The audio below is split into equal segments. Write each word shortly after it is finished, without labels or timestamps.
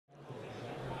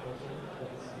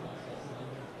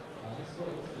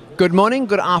Good morning,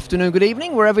 good afternoon, good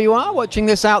evening, wherever you are watching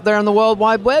this out there on the World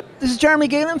Wide Web. This is Jeremy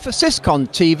Geelan for SYS-CON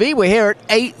TV. We're here at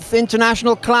 8th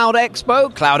International Cloud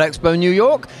Expo New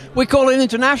York. We call it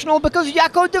international because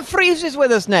Jaco de Vries is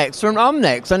with us next from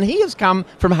Omnext. And he has come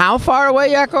from how far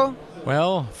away, Jaco?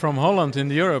 Well, from Holland in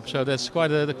Europe, so that's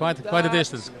quite a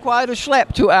distance. Quite a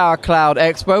schlep to our Cloud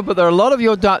Expo, but there are a lot of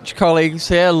your Dutch colleagues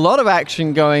here, a lot of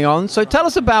action going on. So tell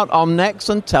us about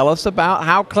Omnext and tell us about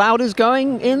how cloud is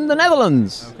going in the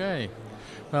Netherlands. Okay.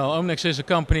 Well, Omnext is a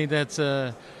company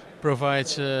that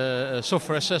provides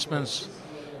software assessments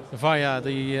via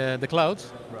the cloud.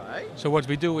 Right. So what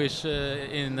we do is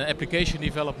in application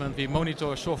development, we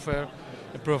monitor software,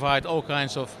 provide all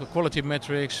kinds of quality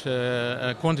metrics,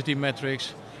 quantity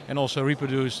metrics, and also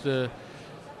reproduce the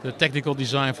technical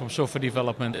design from software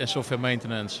development and software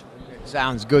maintenance.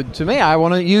 Sounds good to me. I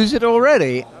want to use it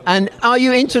already. And are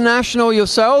you international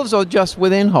yourselves or just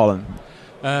within Holland?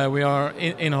 We are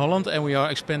in Holland and we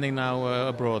are expanding now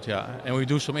abroad, yeah. And we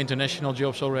do some international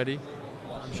jobs already.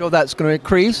 I'm sure that's going to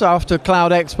increase after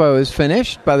Cloud Expo is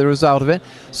finished by the result of it.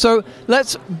 So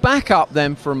let's back up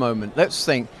then for a moment. Let's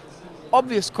think.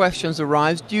 Obvious questions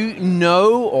arise. Do you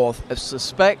know or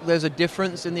suspect there's a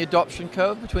difference in the adoption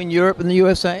curve between Europe and the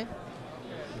USA?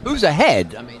 Who's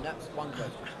ahead? I mean, that's one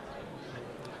question.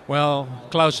 Well,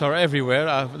 clouds are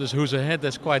everywhere. Who's ahead,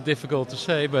 that's quite difficult to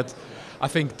say, but I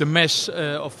think the mass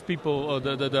of people, or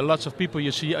the lots of people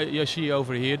you see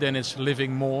over here, then it's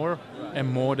living more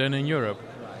and more than in Europe.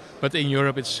 But in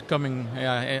Europe it's coming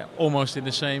almost in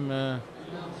the same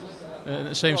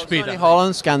speed.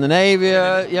 Holland,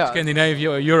 Scandinavia,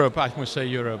 Scandinavia, or Europe, I must say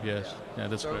Europe, yes. Yeah,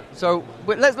 that's correct. So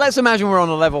let's imagine we're on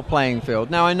a level playing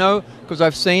field. Now I know, because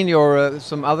I've seen your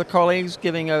some other colleagues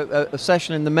giving a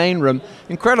session in the main room,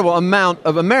 incredible amount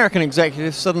of American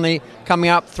executives suddenly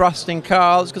coming up, thrusting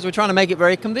cards, because we're trying to make it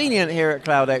very convenient here at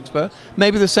Cloud Expo.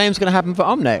 Maybe the same's going to happen for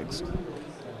Omnext.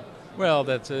 Well,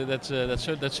 that's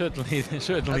certainly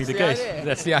the case. Idea.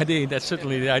 That's the idea. That's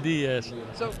certainly the idea. Yes.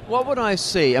 So, what would I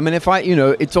see? I mean, if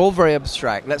it's all very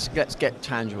abstract. Let's get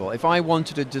tangible. If I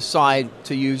wanted to decide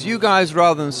to use you guys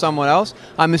rather than someone else,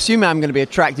 I'm assuming I'm going to be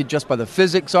attracted just by the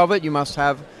physics of it. You must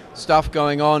have stuff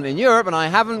going on in Europe, and I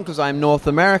haven't because I'm North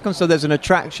American. So there's an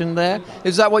attraction there.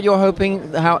 Is that what you're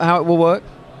hoping? How it will work?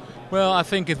 Well, I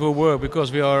think it will work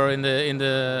because we are in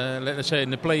the let's say in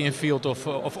the playing field of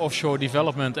offshore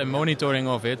development and monitoring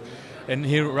of it, and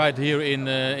right here in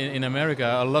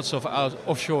America, lots of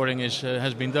offshoring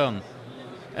has been done,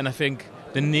 and I think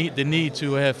the need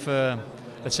to have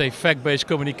let's say fact-based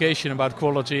communication about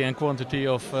quality and quantity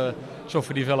of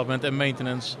software development and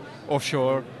maintenance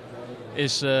offshore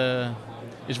is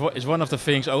one of the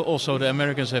things also the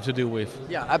Americans have to deal with.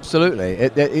 Yeah, absolutely.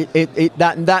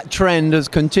 That trend has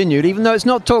continued, even though it's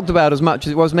not talked about as much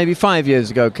as it was maybe 5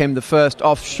 years ago. Came the first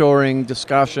offshoring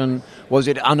discussion. Was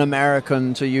it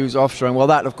un-American to use offshoring? Well,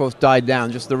 that of course died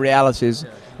down. Just the realities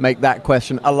make that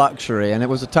question a luxury, and it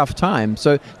was a tough time.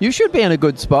 So you should be in a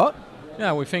good spot.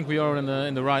 Yeah, we think we are in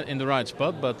the right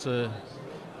spot, but.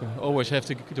 Always have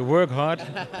to work hard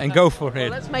and go for it.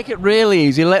 Well, let's make it really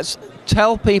easy. Let's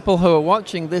tell people who are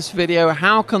watching this video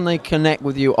how can they connect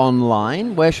with you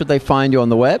online. Where should they find you on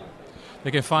the web?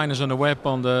 They can find us on the web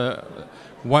on the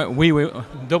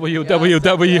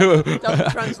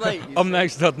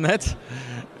www.omnext.net,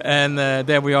 and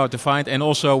there we are to find. And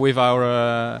also with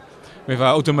our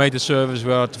automated service,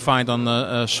 we are to find on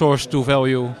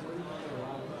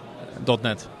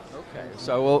source2value.net. Okay,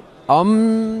 so we'll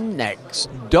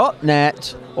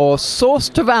Omnext.net or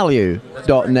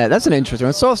source2value.net. That's an interesting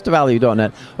one.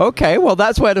 Source2value.net. Okay, well,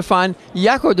 that's where to find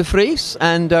Jaco de Vries.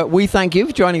 And we thank you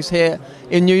for joining us here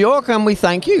in New York. And we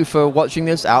thank you for watching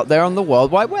this out there on the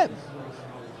World Wide Web.